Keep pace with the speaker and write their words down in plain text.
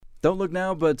Don't look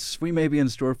now, but we may be in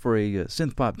store for a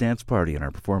synth-pop dance party in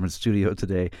our performance studio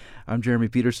today. I'm Jeremy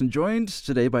Peterson, joined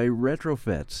today by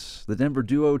Retrofit. The Denver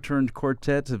duo turned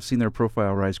quartet have seen their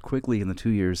profile rise quickly in the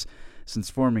 2 years since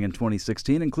forming in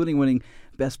 2016, including winning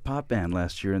Best Pop Band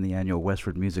last year in the annual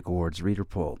Westward Music Awards Reader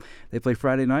Poll. They play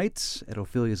Friday nights at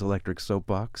Ophelia's Electric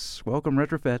Soapbox. Welcome,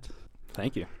 Retrofit.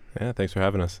 Thank you. Yeah, thanks for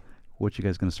having us. What you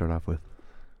guys going to start off with?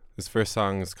 This first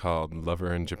song is called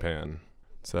Lover in Japan.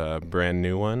 It's a brand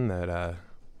new one that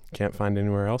can't find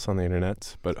anywhere else on the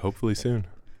internet, but hopefully soon.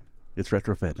 It's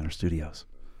Retrofit in our studios.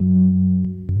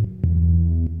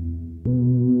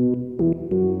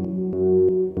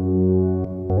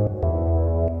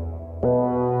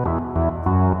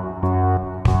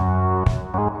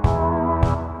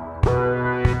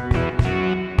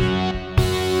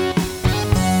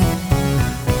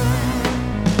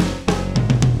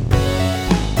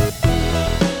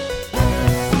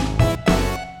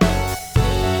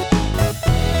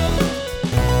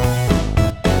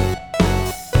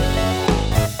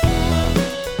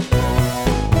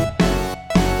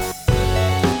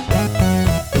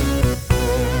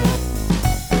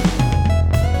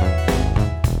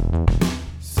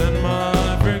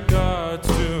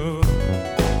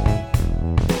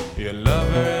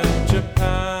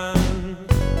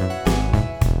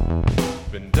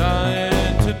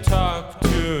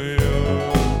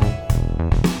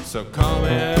 So call me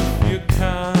if you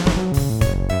can,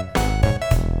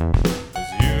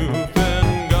 'cause you've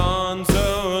been gone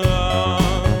so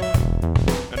long,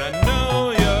 and I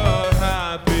know you're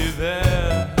happy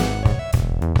there.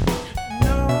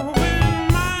 No,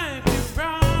 it might be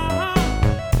wrong,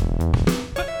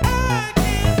 but I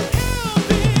can't help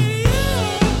it.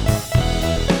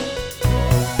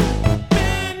 You've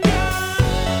been gone,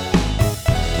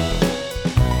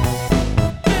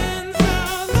 been so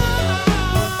long.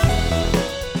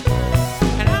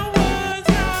 And I was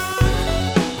wrong.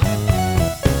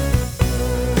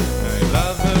 My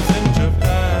lovers in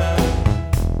Japan,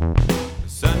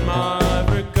 send my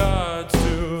regards to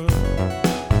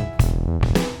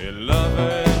your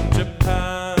lover in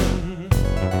Japan.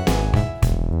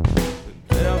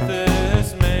 If this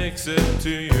makes it to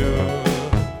you,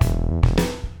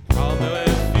 call me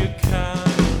if you can.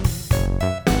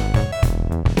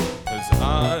 'Cause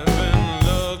I've been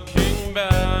looking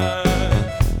back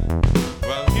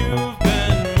while you've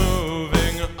been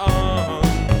moving on,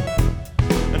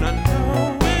 and I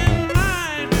know it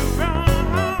might be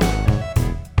wrong,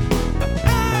 but I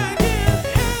can't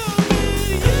help it.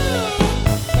 You've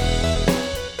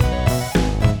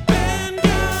been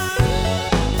gone,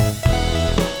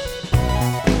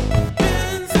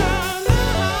 been so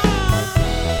long.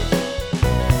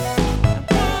 I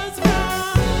was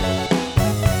wrong.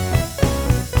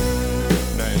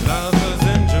 Night lovers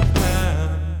in Japan.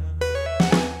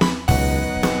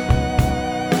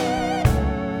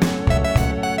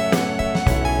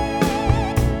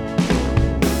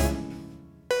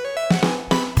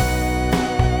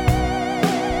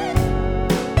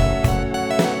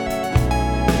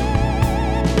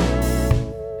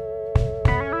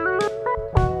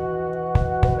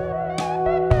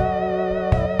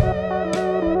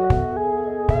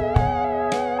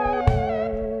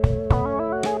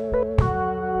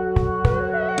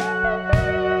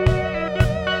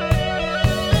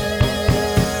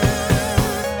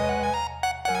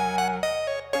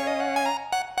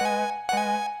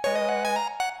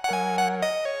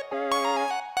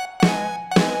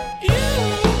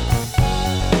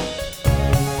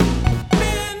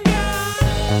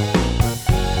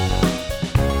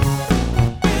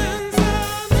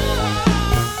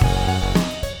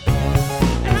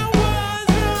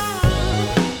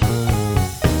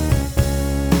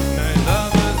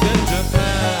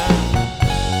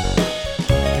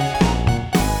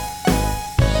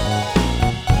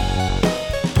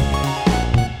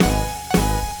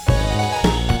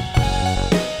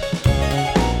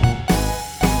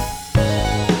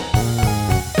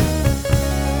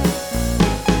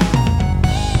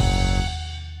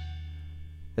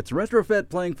 It's Retrofit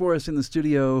playing for us in the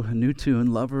studio. A new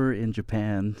tune, Lover in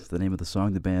Japan, the name of the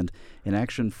song. The band in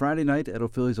action Friday night at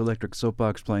Ophelia's Electric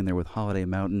Soapbox, playing there with Holiday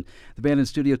Mountain. The band in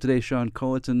studio today, Sean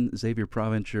Culleton, Xavier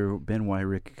Provencher, Ben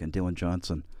Wyrick, and Dylan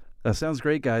Johnson. Sounds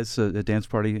great, guys. A dance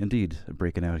party indeed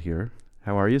breaking out here.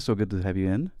 How are you? So good to have you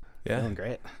in. Yeah. Feeling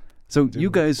great. So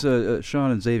you guys, Sean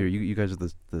and Xavier, you guys are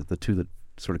the two that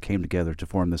sort of came together to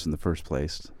form this in the first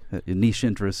place. Niche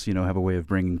interests, have a way of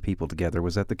bringing people together.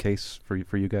 Was that the case for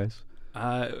you guys?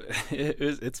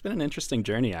 It's been an interesting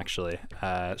journey, actually.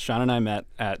 Sean and I met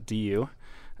at DU.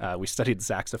 We studied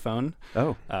saxophone,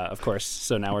 Oh. of course,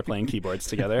 so now we're playing keyboards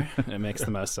together. It makes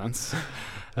the most sense.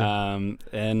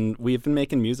 And we've been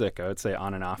making music, I would say,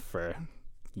 on and off for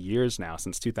years now,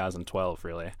 since 2012,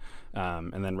 really.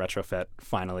 And then Retrofit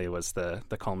finally was the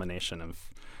culmination of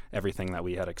everything that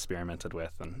we had experimented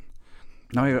with. And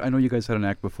Now, I know you guys had an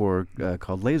act before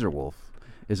called Laser Wolf.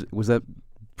 Was that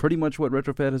pretty much what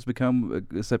Retrofit has become,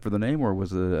 except for the name, or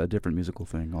was it a different musical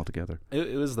thing altogether?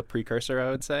 it was the precursor, I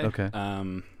would say. Okay.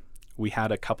 We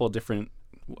had a couple different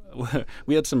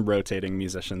we had some rotating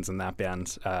musicians in that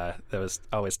band. That was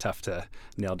always tough to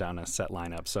nail down a set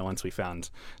lineup. So once we found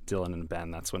Dylan and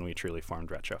Ben, that's when we truly formed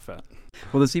Retrofit.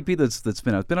 Well, the CP that's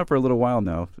been out, it's been out for a little while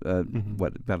now.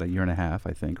 About a year and a half,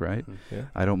 I think, right? Yeah.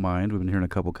 I Don't Mind. We've been hearing a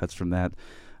couple cuts from that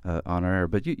on our air.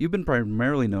 But you've been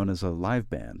primarily known as a live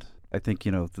band. I think,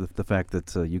 the fact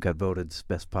that you got voted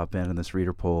best pop band in this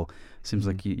reader poll seems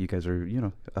like you guys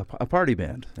are, a party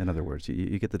band. In other words,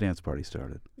 you get the dance party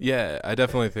started. Yeah, I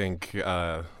definitely think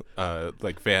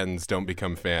like fans don't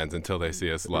become fans until they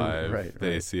see us live. Right.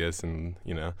 They see us and,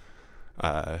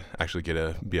 actually get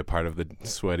to be a part of the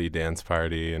sweaty dance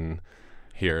party and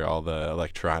hear all the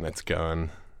electronics going.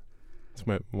 It's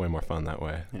way more fun that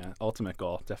way. Yeah, ultimate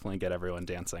goal, definitely get everyone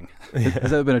dancing.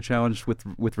 Has that been a challenge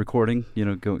with recording,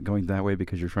 going that way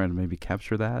because you're trying to maybe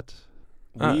capture that?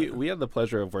 We had the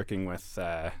pleasure of working with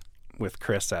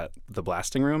Chris at the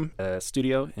Blasting Room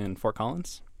studio in Fort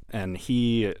Collins. And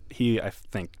he I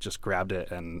think just grabbed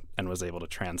it and was able to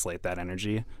translate that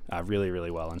energy really,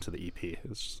 really well into the EP. It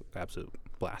was just an absolute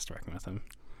blast working with him.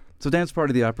 So dance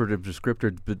party, the operative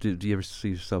descriptor, but do you ever see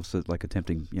yourself as like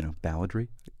attempting, balladry?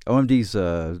 OMD's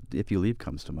If You Leave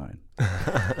comes to mind.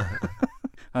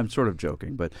 I'm sort of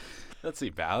joking, but... Let's see,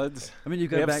 ballads. I mean, you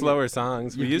We have slower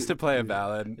songs. We used to play a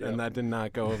ballad, yeah. and that did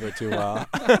not go over too well.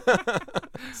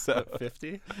 So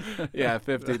 50? Yeah,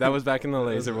 50. That was back in the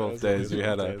Laser Wolf days. We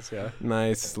had a yeah.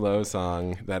 nice slow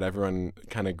song that everyone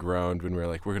kind of groaned when we were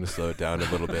like, we're going to slow it down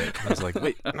a little bit. I was like,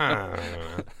 wait.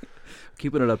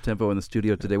 Keeping it up tempo in the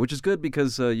studio today, which is good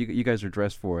because you guys are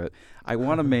dressed for it. I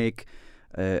want to make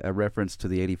a reference to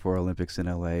the '84 Olympics in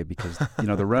L.A. because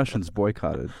the Russians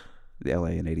boycotted the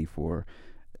L.A. in '84.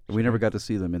 We never got to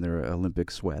see them in their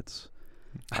Olympic sweats.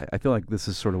 I feel like this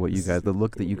is sort of what you guys, the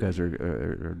look that you guys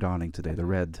are donning today, the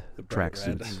red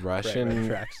tracksuits. Russian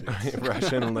tracksuits.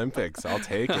 Russian Olympics. I'll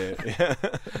take it. Yeah.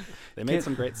 They made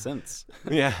some great synths.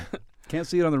 Yeah. Can't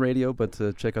see it on the radio, but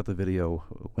check out the video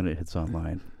when it hits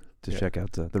online to check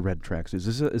out the red tracksuits.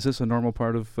 Is this a normal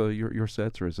part of your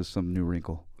sets, or is this some new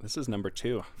wrinkle? This is number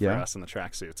 2 for us in the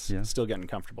tracksuits. Yeah. Still getting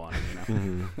comfortable on it,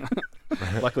 Mm-hmm.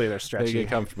 Luckily, they're They stretchy. get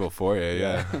comfortable for you,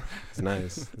 yeah. It's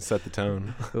nice. Set the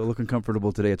tone. So looking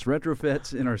comfortable today. It's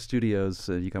Retrofit in our studios.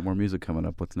 You got more music coming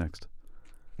up. What's next?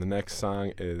 The next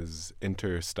song is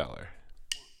Interstellar.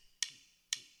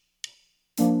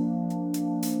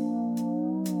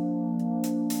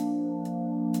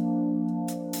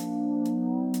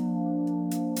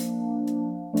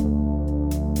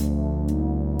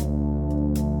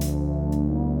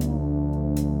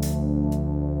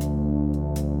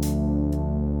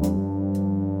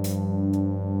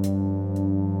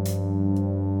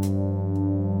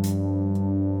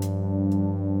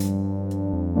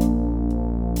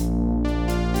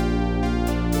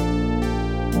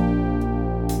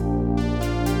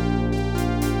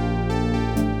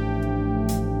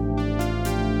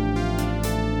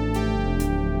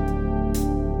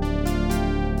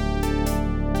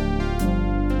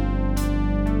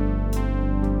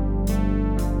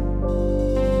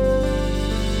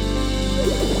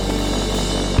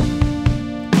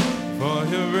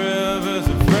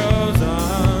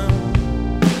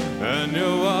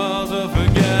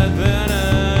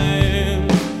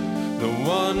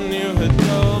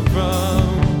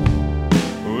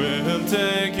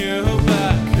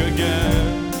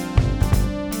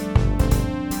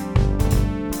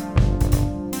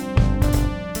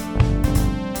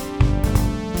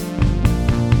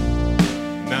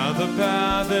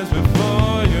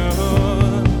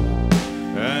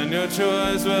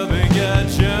 choice will beget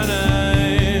your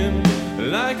name,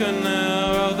 like an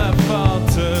arrow that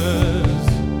falters,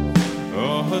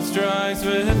 or strikes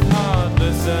with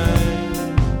heartless aim.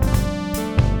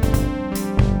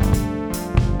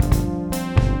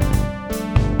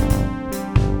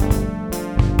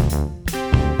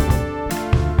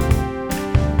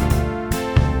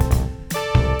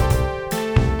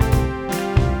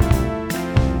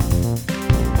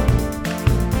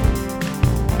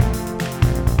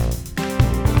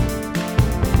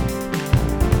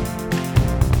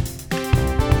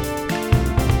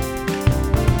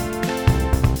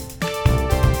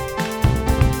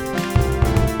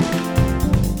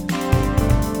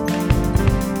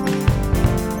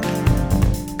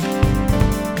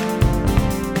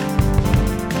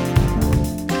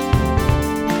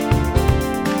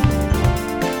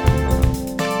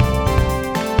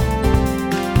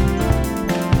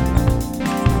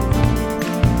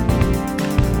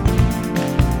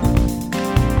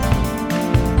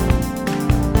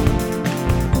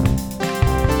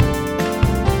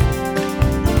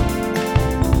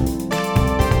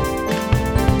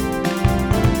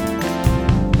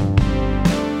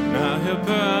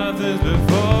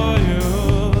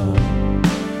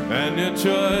 your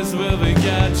choice will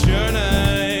beget your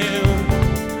name.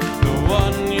 The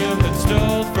one you had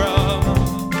stole from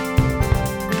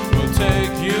will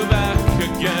take you back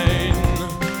again.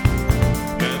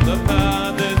 And the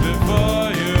path is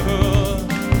before you.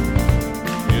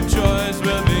 Your choice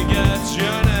will beget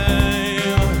your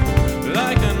name.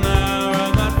 Like an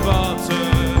arrow that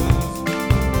falters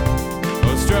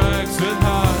or strikes with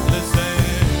heartless aim.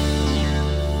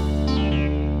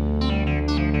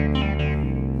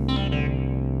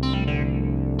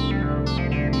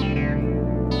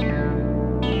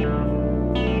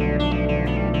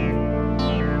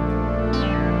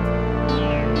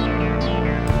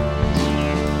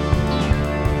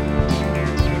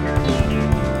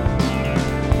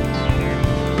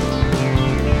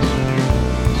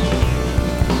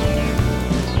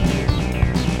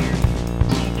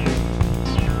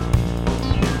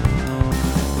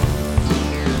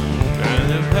 And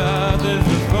the path is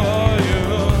before you,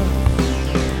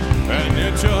 and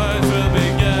your choice will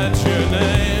beget your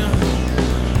name.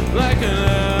 Like an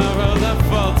arrow that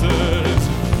falters,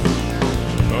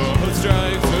 or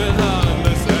strikes with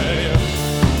heartless aim.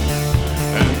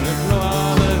 And the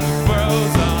claw is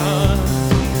frozen,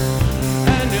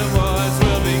 and your voice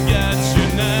will beget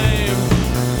your name.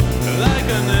 Like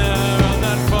an arrow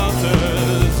that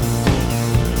falters,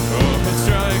 or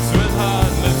strikes with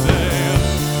heartless aim.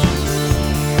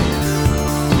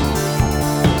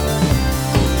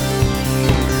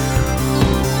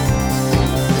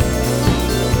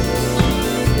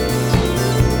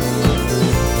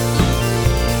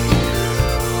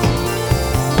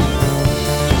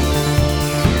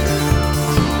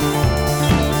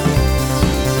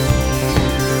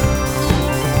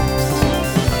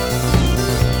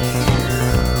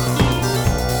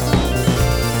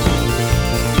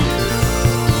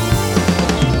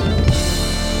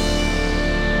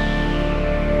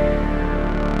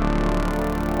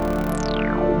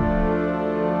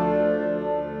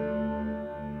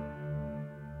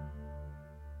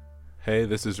 Hey,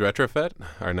 this is Retrofit.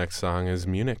 Our next song is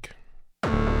Munich.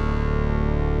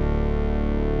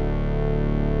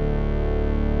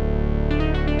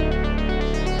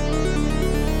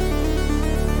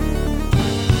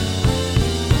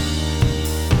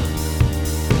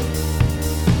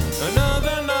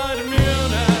 Another night in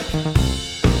Munich,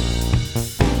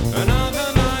 another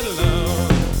night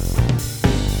alone.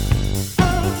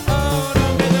 Oh, oh,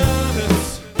 don't be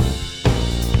nervous.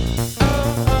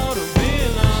 Oh, oh, don't be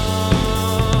alone.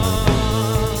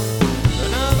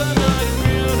 Another night in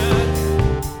Munich.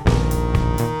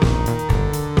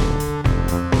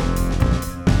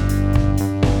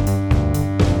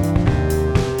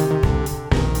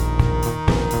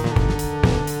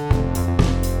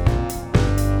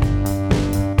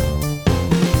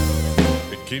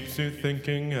 It keeps you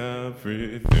thinking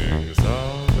everything's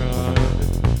alright,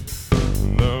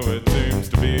 though it seems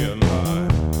to be a lie.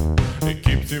 It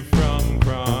keeps you from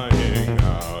crying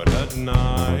out at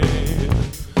night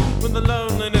when the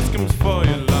loneliness comes for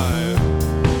your life.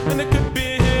 And it could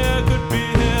be here, could be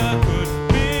here, could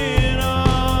be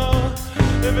now.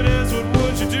 If it is, what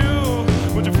would you do?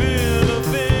 Would you feel a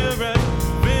fear right?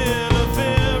 Feel a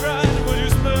fear right? Would you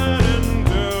split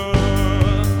into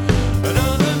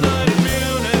another night in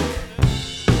Munich?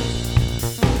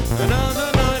 Another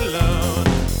night alone.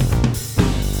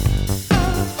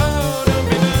 Oh, oh,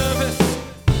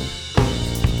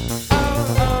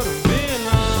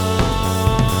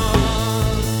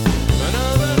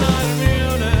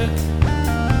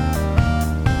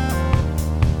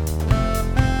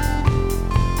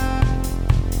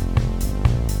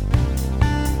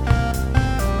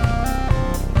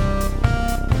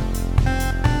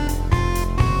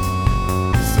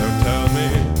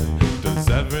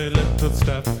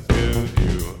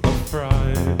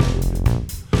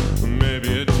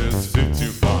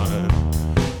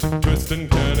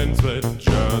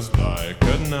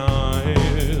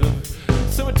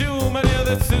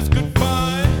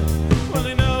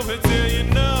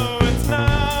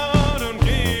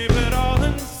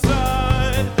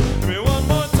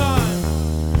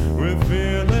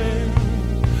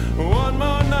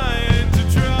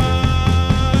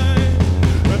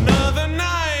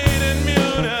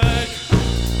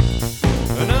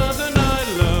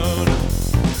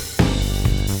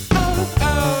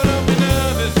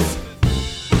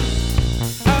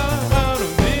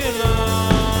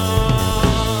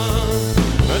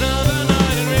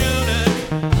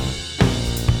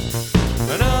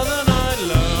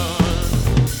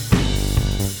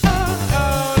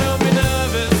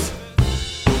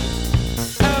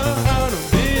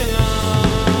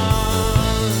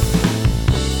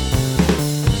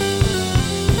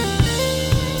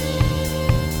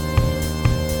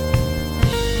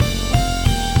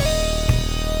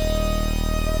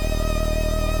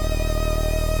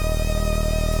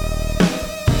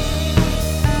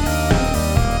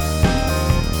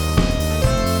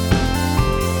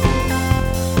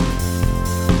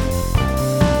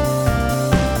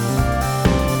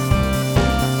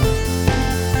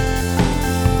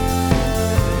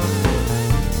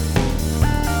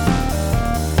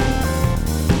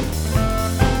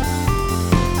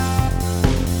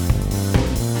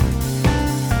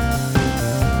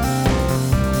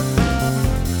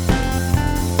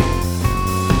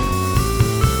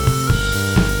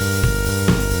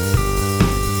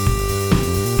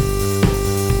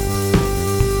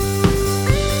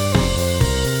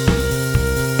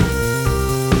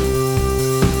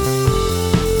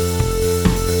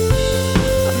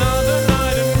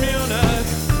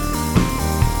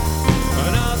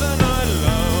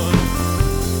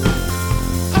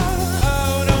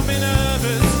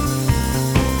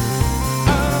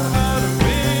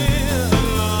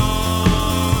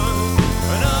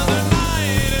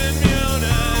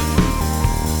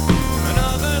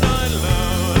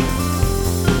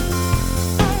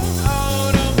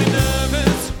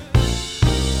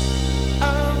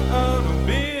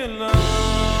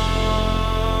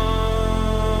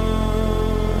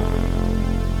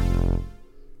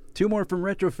 Two more from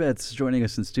Retrofets joining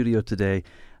us in studio today.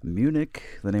 Munich,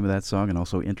 the name of that song, and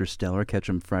also Interstellar. Catch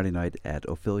them Friday night at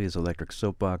Ophelia's Electric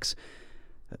Soapbox.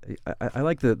 I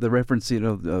like the reference,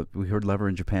 we heard Lover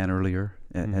in Japan earlier,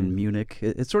 and Munich.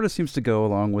 It sort of seems to go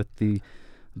along with the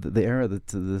era that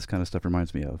this kind of stuff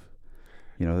reminds me of.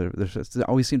 There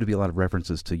always seem to be a lot of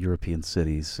references to European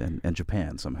cities and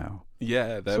Japan somehow.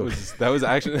 Yeah, that was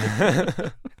actually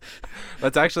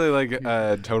that's actually like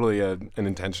totally an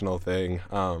intentional thing.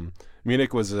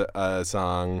 Munich was a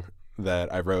song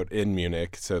that I wrote in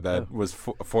Munich, so that was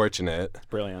fortunate.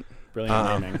 Brilliant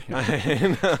naming.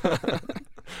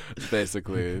 It's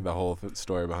basically the whole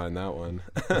story behind that one.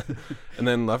 And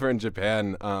then Lover in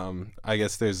Japan, I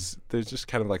guess there's just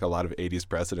kind of like a lot of 80s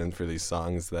precedent for these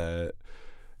songs that,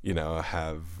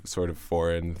 have sort of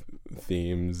foreign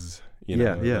themes.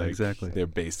 Exactly. They're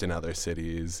based in other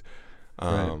cities.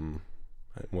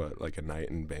 What, like A Night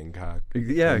in Bangkok?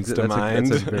 Yeah, that's a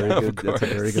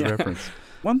very good reference.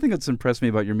 One thing that's impressed me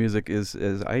about your music is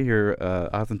I hear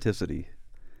authenticity.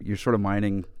 You're sort of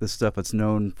mining this stuff that's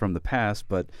known from the past,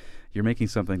 but you're making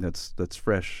something that's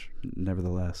fresh,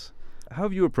 nevertheless. How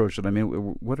have you approached it? I mean,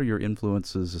 what are your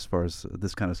influences as far as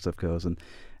this kind of stuff goes? And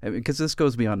because this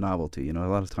goes beyond novelty, a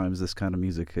lot of times this kind of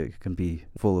music can be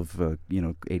full of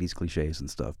 80s cliches and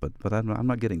stuff. But I'm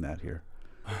not getting that here.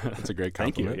 That's a great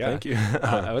compliment. Thank you. Thank you.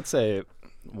 I would say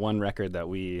one record that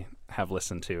we have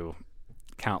listened to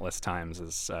countless times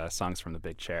is Songs from the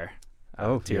Big Chair.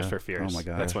 Tears for Fears. Oh my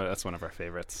gosh, that's one of our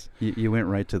favorites. You went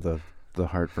right to the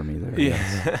heart for me there.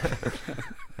 Yeah.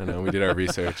 I know, we did our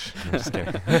research. I'm just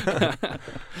kidding.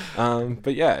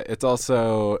 But yeah, it's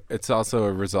also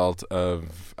a result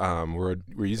of we're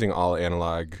using all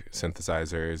analog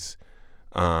synthesizers,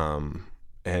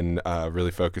 and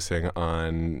really focusing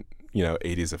on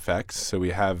 80s effects. So we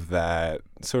have that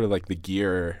sort of like the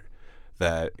gear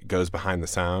that goes behind the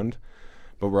sound,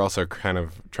 but we're also kind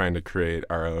of trying to create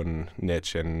our own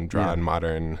niche and draw on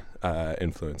modern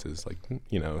influences, like,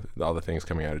 all the things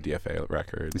coming out of DFA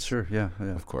records. Sure, yeah.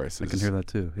 Of course. I can hear that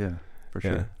too, yeah, for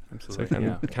sure. Absolutely.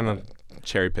 So kind of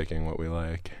cherry picking what we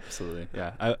like. Absolutely,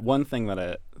 yeah. One thing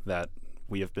that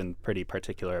we have been pretty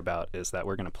particular about is that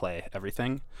we're going to play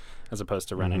everything as opposed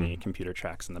to run any computer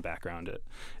tracks in the background.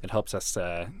 It helps us,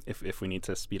 if we need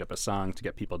to speed up a song to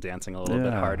get people dancing a little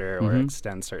bit harder or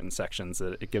extend certain sections,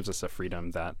 it gives us a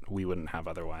freedom that we wouldn't have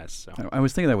otherwise. So I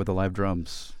was thinking that with the live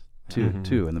drums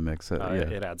too in the mix. It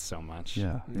adds so much.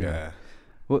 Yeah.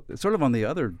 Well, sort of on the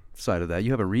other side of that,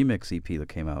 you have a remix EP that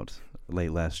came out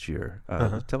late last year.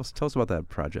 Tell us about that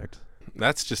project.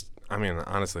 That's just,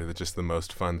 honestly, just the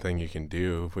most fun thing you can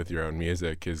do with your own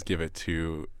music is give it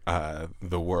to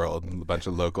the world, a bunch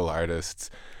of local artists,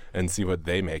 and see what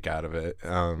they make out of it.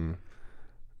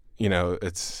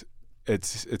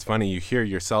 It's funny, you hear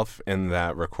yourself in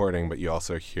that recording, but you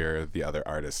also hear the other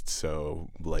artists so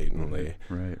blatantly.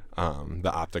 Right.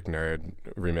 The Optic Nerd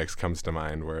remix comes to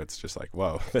mind, where it's just like,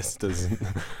 whoa, this is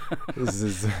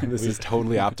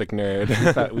totally Optic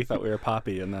Nerd. we thought we were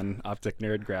Poppy, and then Optic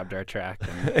Nerd grabbed our track,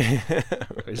 and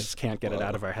we just can't get it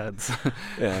out of our heads.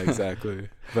 Yeah, exactly.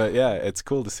 But yeah, it's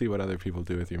cool to see what other people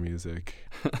do with your music.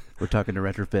 We're talking to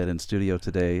Retrofit in studio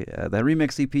today. That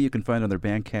remix EP you can find on their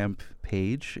Bandcamp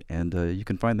page, and you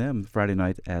can find them Friday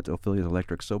night at Ophelia's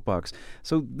Electric Soapbox.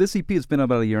 So this EP has been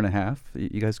about a year and a half.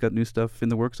 You guys got new stuff in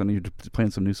the works? I know you're playing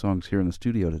some new songs here in the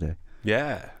studio today.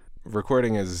 Yeah.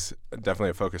 Recording is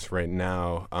definitely a focus right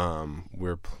now.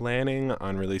 We're planning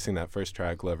on releasing that first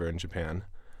track, Lover in Japan,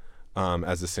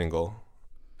 as a single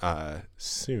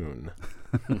soon.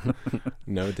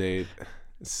 No date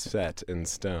set in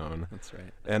stone. That's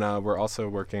right. And we're also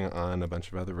working on a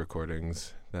bunch of other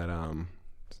recordings that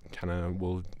kind of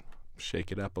will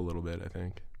shake it up a little bit, I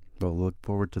think. Well, look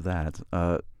forward to that.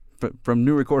 From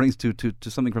new recordings to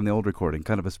something from the old recording,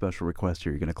 kind of a special request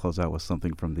here. You're going to close out with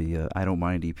something from the I Don't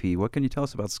Mind EP. What can you tell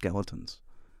us about Skeletons?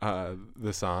 The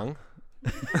song?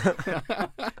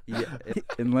 Yeah,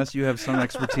 unless you have some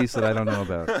expertise that I don't know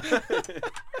about.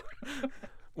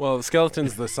 Well,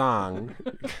 Skeletons, the song,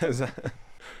 because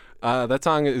that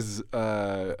song is,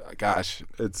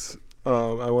 it's,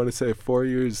 I want to say 4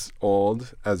 years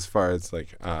old as far as like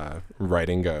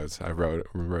writing goes. I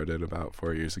wrote it about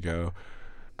 4 years ago.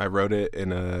 I wrote it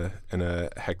in a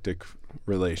hectic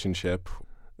relationship.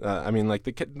 The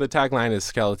tagline is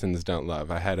 "Skeletons don't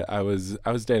love." I was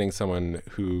dating someone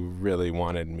who really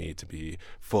wanted me to be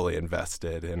fully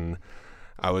invested, and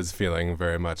I was feeling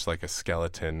very much like a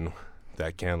skeleton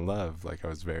that can't love. Like I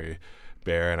was very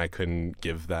bare, and I couldn't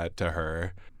give that to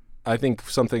her. I think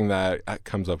something that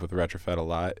comes up with Retrofet a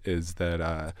lot is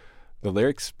that the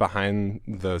lyrics behind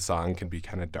the song can be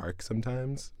kind of dark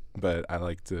sometimes. but I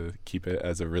like to keep it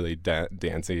as a really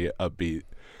dancey, upbeat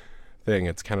thing.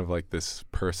 It's kind of like this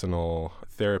personal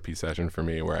therapy session for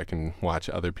me where I can watch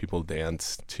other people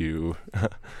dance to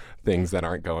things that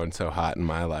aren't going so hot in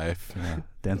my life. Yeah.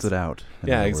 Dance it out.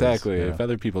 Yeah, exactly. Yeah. If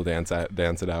other people dance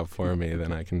it out for me,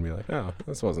 then I can be like, oh,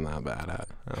 this wasn't that bad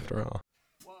after all.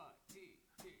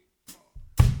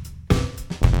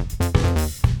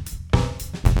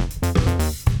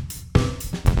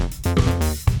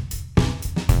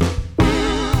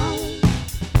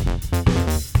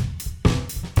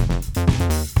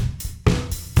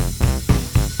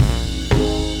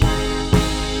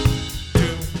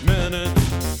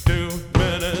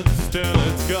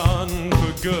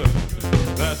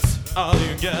 All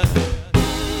you get,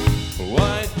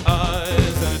 white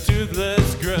eyes and a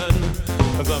toothless grin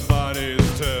as our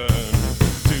bodies turn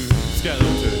to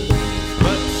skeletons.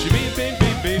 But she beat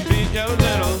your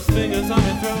little fingers on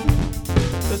your throat.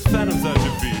 There's phantoms at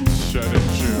your feet, shedding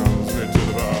chills me to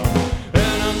the bone.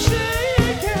 And I'm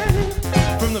shaking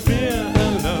from the fear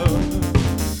alone.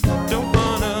 Don't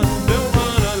wanna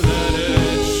let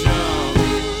it show.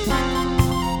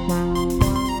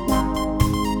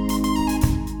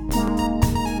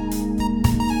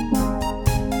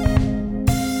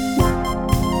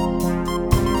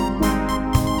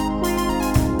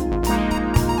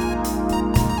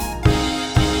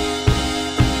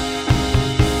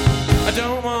 I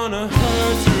don't wanna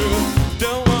hurt you,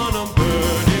 don't wanna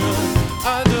burn you.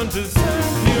 I don't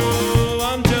deserve you,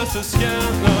 I'm just a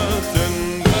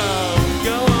skeleton.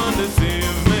 Go on,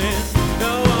 deceive me,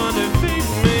 go on, defeat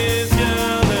me.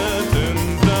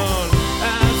 Skeletons don't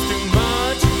ask too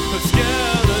much, but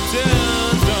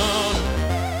skeletons don't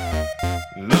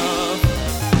love.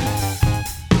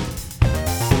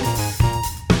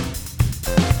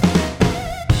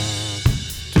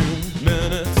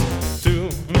 2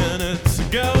 minutes,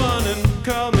 go on and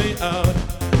call me out.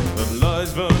 The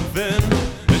lies burn thin.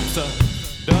 It's a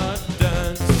dark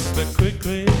dance that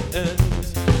quickly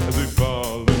ends as we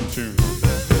fall into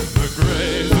the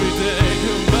grave we dig.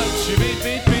 But she beat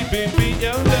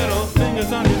your little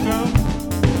fingers on your throat.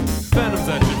 Phantoms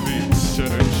at your feet,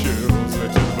 shedding chills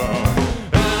at your bone.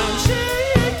 And I'm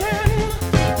shaking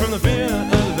from the fear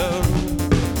alone.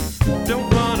 Don't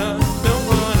wanna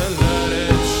let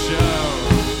it show.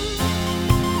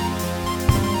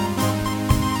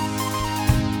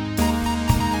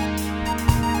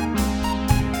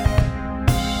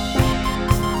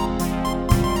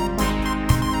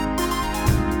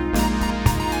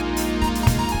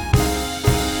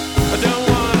 I don't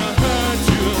wanna hurt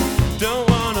you, don't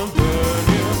wanna burn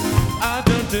you. I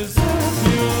don't deserve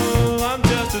you, I'm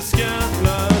just a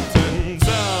skeleton.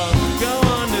 So go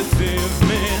on, deceive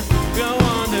me, go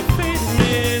on, defeat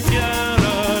me.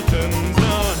 Skeletons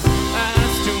don't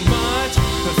ask too much,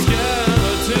 but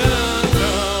skeletons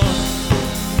don't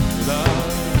love.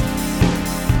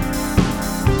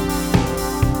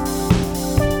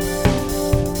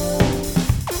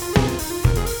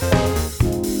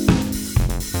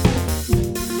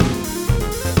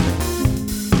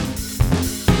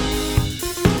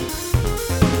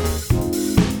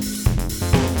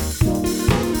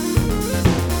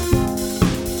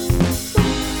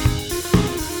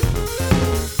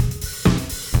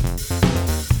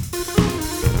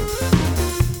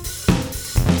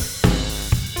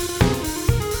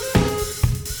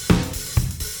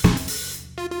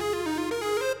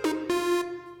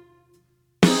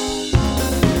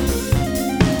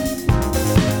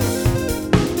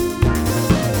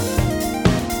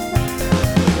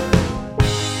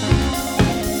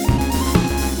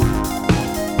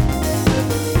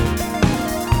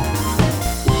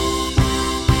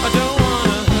 I don't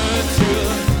wanna hurt you,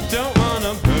 don't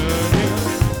wanna burn you.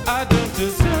 I don't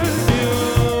deserve you,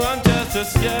 I'm just a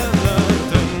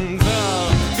skeleton. So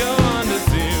go on,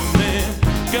 deceive me,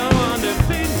 go on,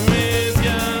 defeat me.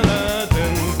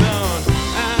 Skeletons don't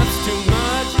ask too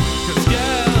much, 'cause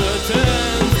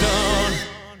skeletons don't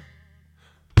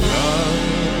love.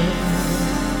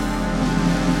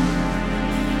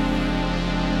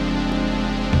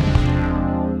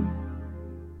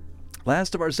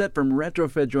 Last of our set from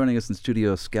Retrofed, joining us in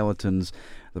studio, Skeletons,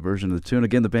 the version of the tune.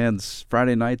 Again, the band's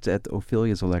Friday night at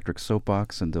Ophelia's Electric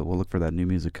Soapbox, and we'll look for that new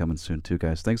music coming soon too,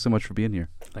 guys. Thanks so much for being here.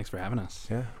 Thanks for having us.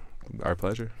 Yeah, our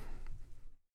pleasure.